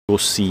Go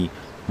see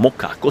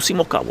Mocha. Go see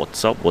Mocha.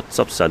 What's up? What's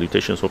up?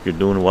 Salutations. Hope you're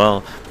doing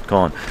well. Go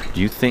on.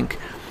 Do you think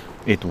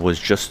it was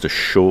just a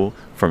show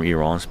from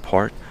Iran's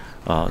part?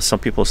 Some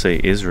people say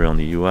Israel and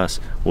the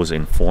U.S. was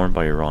informed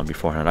by Iran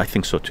beforehand. I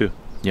think so too.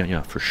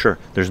 Yeah, for sure.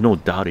 There's no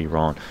doubt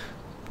Iran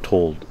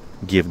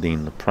gave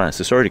them the plans.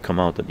 It's already come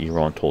out that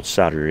Iran told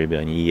Saudi Arabia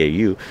and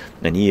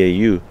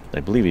EAU, I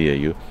believe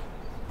EAU,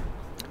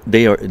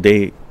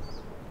 they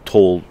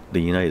told the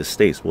United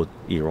States what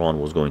Iran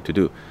was going to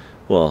do.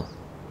 Well,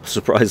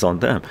 surprise on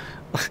them.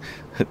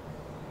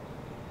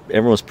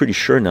 Everyone's pretty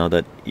sure now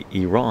that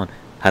Iran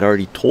had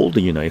already told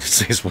the United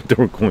States what they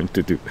were going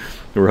to do,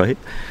 right?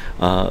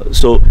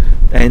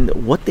 And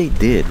what they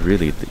did,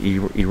 really,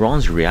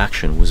 Iran's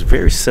reaction was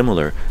very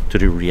similar to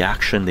the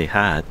reaction they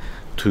had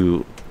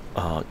to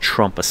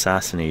Trump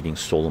assassinating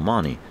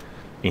Soleimani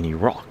in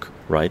Iraq,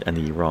 right? And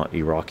the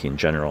Iraqi in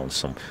general, and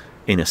some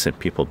innocent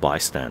people,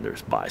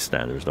 bystanders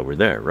that were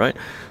there, right?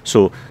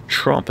 So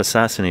Trump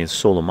assassinated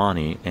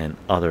Soleimani and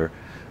other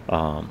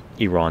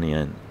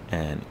Iranian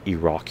and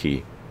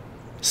Iraqi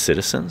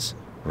citizens,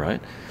 right?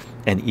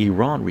 And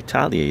Iran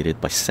retaliated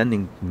by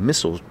sending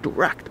missiles,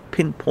 direct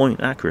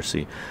pinpoint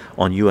accuracy,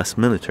 on U.S.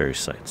 military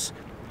sites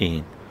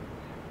in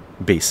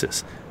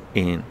bases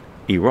in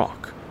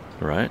Iraq,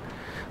 right?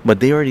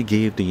 But they already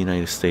gave the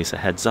United States a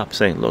heads up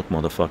saying, look,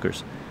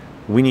 motherfuckers,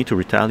 we need to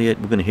retaliate.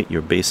 We're going to hit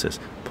your bases.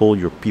 Pull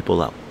your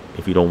people out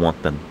if you don't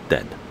want them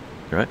dead,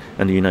 right?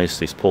 And the United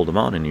States pulled them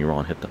out and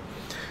Iran hit them.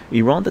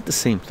 Iran did the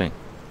same thing,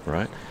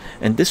 right?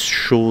 And this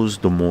shows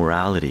the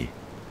morality,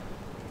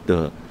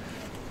 the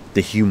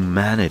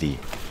humanity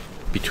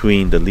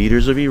between the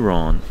leaders of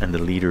Iran and the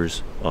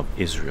leaders of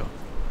Israel,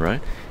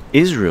 right?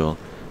 Israel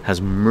has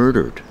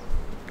murdered,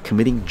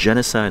 committing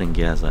genocide in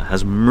Gaza,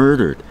 has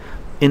murdered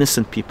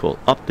innocent people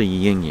up the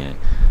yin yang.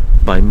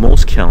 By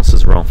most counts,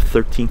 is around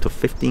 13 to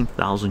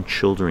 15,000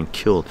 children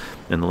killed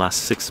in the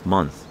last 6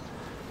 months,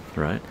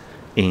 right,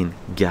 in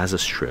Gaza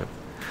Strip.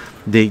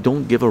 They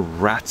don't give a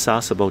rat's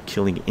ass about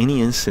killing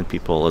any innocent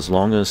people as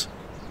long as,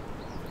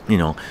 you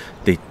know,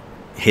 they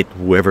hit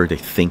whoever they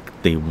think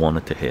they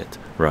wanted to hit,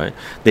 right?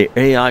 The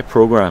AI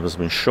program has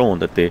been shown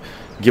that they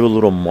give a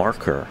little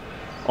marker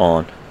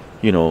on,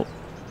 you know,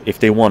 if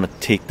they want to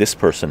take this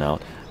person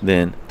out,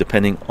 then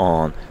depending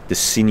on the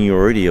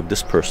seniority of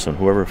this person,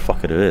 whoever the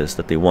fuck it is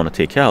that they want to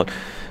take out,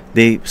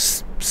 they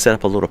set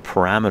up a little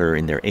parameter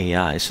in their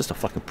AI. It's just a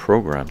fucking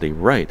program they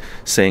write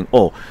saying,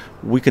 oh,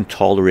 we can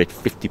tolerate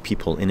 50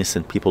 people,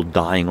 innocent people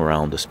dying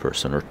around this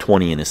person, or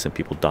 20 innocent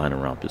people dying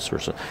around this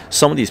person.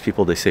 Some of these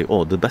people, they say,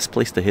 oh, the best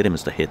place to hit them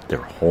is to hit their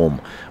home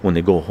when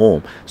they go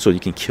home, so you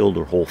can kill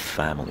their whole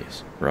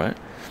families, right?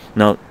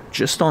 Now,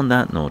 just on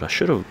that note, I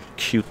should have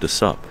queued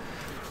this up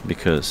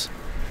because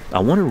I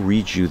want to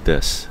read you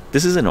this.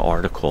 This is an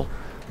article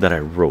that I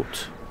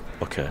wrote,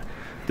 okay?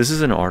 This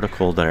is an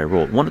article that I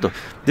wrote.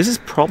 This is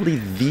probably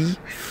the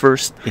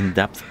first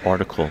in-depth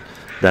article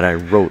that I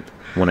wrote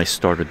when I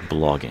started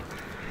blogging.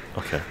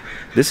 Okay,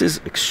 this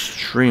is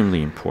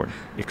extremely important.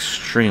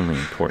 Extremely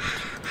important.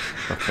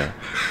 Okay,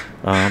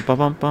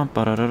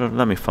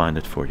 let me find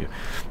it for you.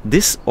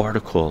 This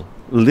article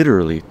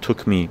literally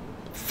took me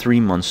 3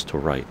 months to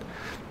write,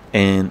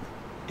 and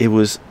it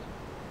was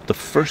the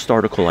first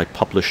article I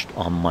published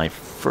on my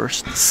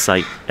first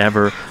site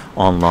ever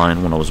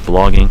online when I was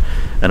blogging,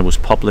 and it was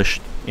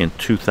published in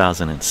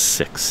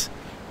 2006.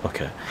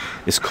 Okay,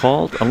 it's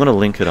called, I'm gonna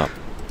link it up.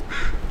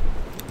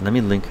 Let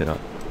me link it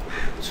up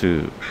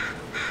to,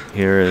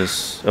 here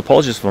is,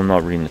 apologies if I'm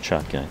not reading the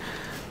chat, gang.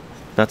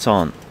 That's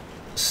on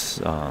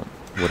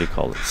what do you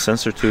call it,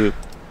 SensorTube.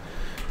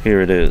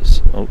 Here it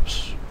is.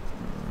 Oops,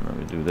 let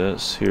me do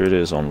this. Here it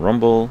is on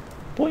Rumble.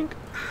 Boink.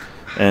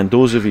 And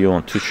those of you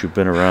on Twitch who've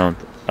been around,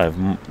 I've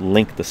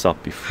linked this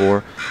up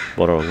before,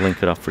 but I'll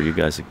link it up for you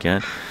guys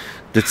again.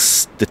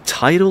 The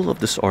title of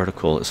this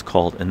article is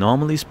called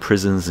Anomalies,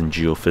 Prisons, and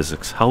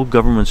Geophysics, How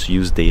Governments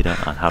Use Data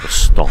and How to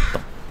Stop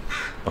Them.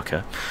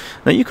 Okay,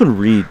 now you can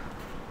read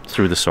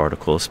through this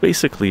article. It's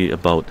basically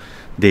about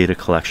data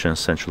collection,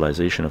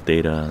 centralization of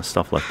data, and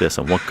stuff like this,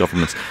 and what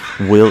governments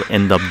will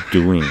end up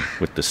doing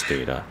with this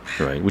data,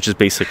 right? Which is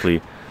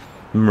basically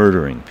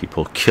murdering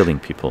people, killing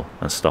people,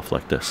 and stuff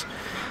like this.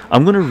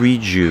 I'm going to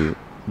read you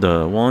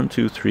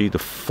the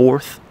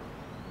fourth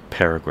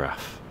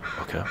paragraph.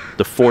 Okay,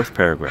 the fourth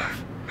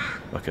paragraph.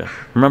 Okay,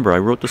 remember I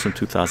wrote this in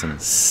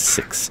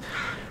 2006,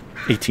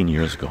 18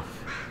 years ago,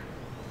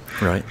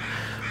 right?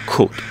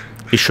 Quote,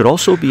 it should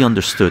also be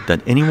understood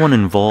that anyone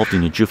involved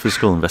in a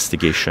geophysical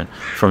investigation,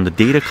 from the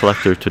data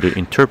collector to the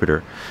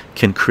interpreter,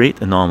 can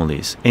create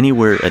anomalies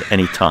anywhere at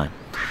any time,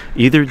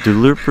 either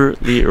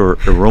deliberately or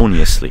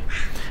erroneously.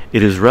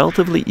 It is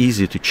relatively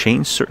easy to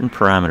change certain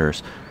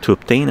parameters to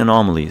obtain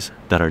anomalies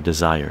that are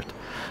desired.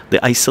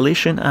 The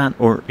isolation and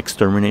or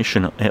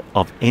extermination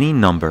of any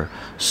number,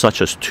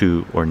 such as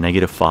 2 or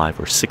 -5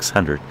 or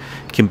 600,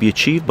 can be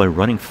achieved by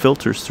running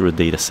filters through a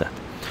dataset.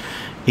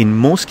 In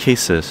most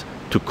cases,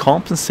 to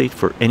compensate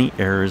for any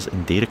errors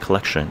in data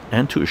collection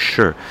and to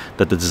assure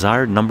that the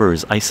desired number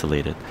is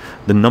isolated,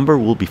 the number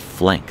will be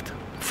flanked.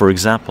 For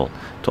example,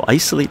 To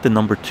isolate the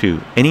number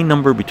 2, any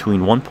number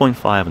between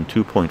 1.5 and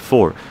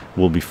 2.4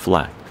 will be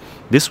flagged.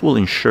 This will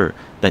ensure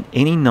that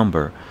any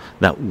number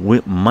that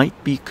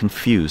might be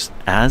confused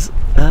as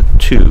a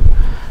 2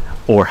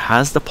 or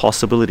has the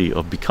possibility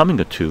of becoming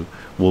a 2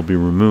 will be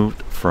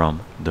removed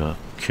from the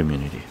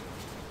community.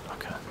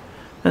 Okay.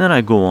 And then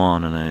I go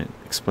on and I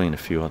explain a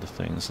few other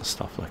things and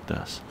stuff like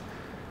this.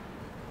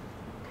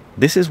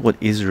 This is what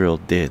Israel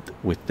did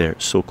with their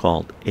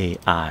so-called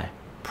AI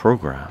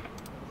program.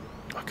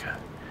 Okay.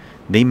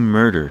 They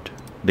murdered,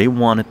 they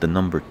wanted the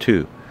number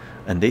 2,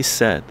 and they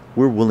said,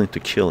 we're willing to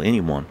kill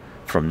anyone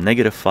from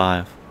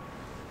 -5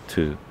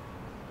 to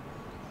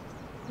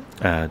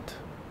add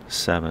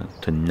 7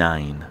 to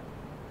 9,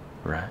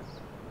 right?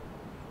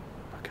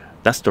 Okay.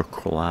 That's their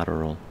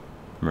collateral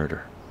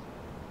murder.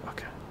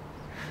 Okay.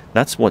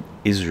 That's what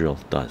Israel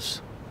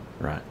does,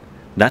 right?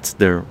 That's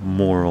their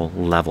moral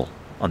level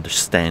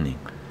understanding.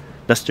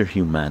 That's their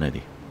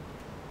humanity,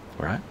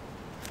 right?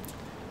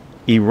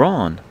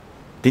 Iran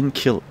didn't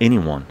kill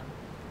anyone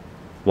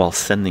while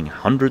sending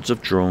hundreds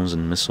of drones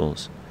and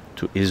missiles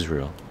to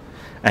Israel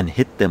and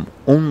hit them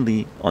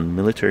only on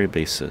military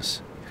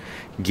bases.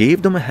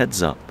 Gave them a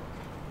heads up.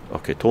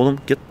 Okay, told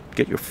them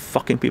get your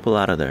fucking people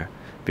out of there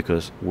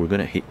because we're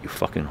gonna hit you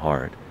fucking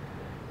hard.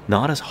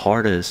 Not as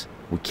hard as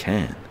we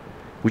can.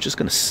 We're just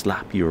gonna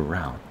slap you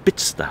around. Bitch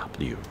slap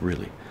you,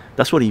 really.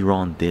 That's what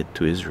Iran did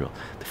to Israel.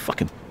 They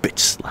fucking bitch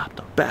slapped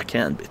them.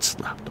 Backhand bitch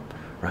slapped them,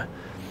 right?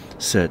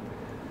 Said,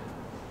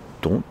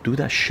 don't do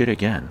that shit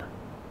again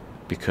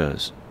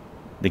because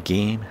the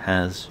game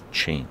has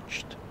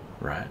changed,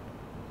 right?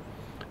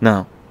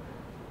 Now,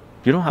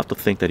 you don't have to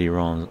think that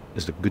Iran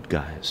is the good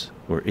guys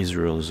or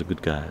Israel is the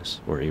good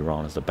guys or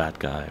Iran is the bad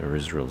guy or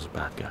Israel is the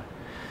bad guy.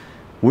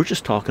 We're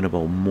just talking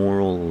about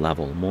moral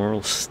level,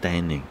 moral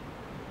standing,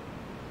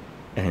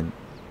 and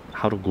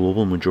how the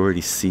global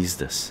majority sees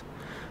this.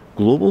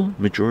 Global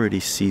majority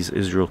sees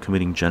Israel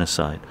committing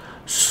genocide,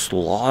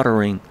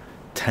 slaughtering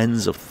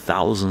tens of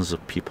thousands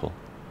of people,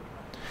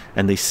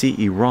 and they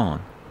see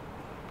Iran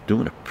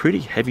doing a pretty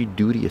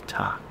heavy-duty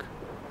attack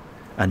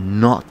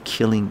and not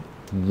killing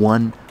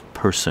one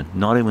person,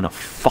 not even a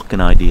fucking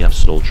IDF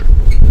soldier.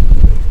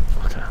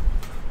 Okay,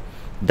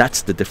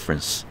 that's the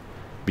difference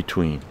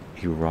between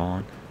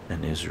Iran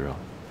and Israel.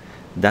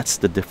 That's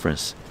the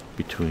difference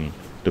between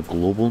the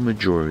global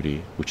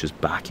majority, which is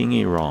backing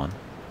Iran,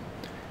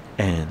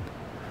 and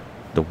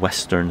the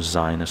Western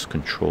Zionist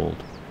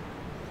controlled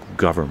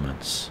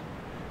governments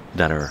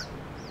that are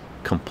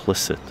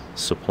complicit,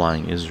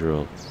 supplying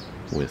Israel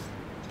with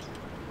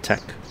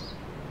tech,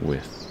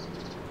 with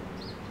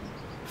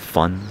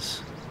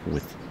funds,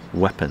 with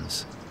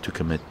weapons to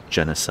commit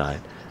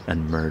genocide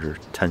and murder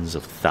tens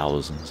of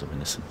thousands of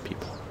innocent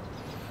people.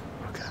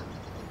 Okay,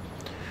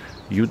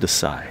 you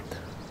decide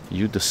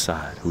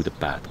who the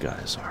bad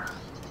guys are.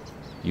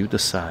 You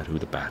decide who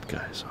the bad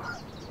guys are.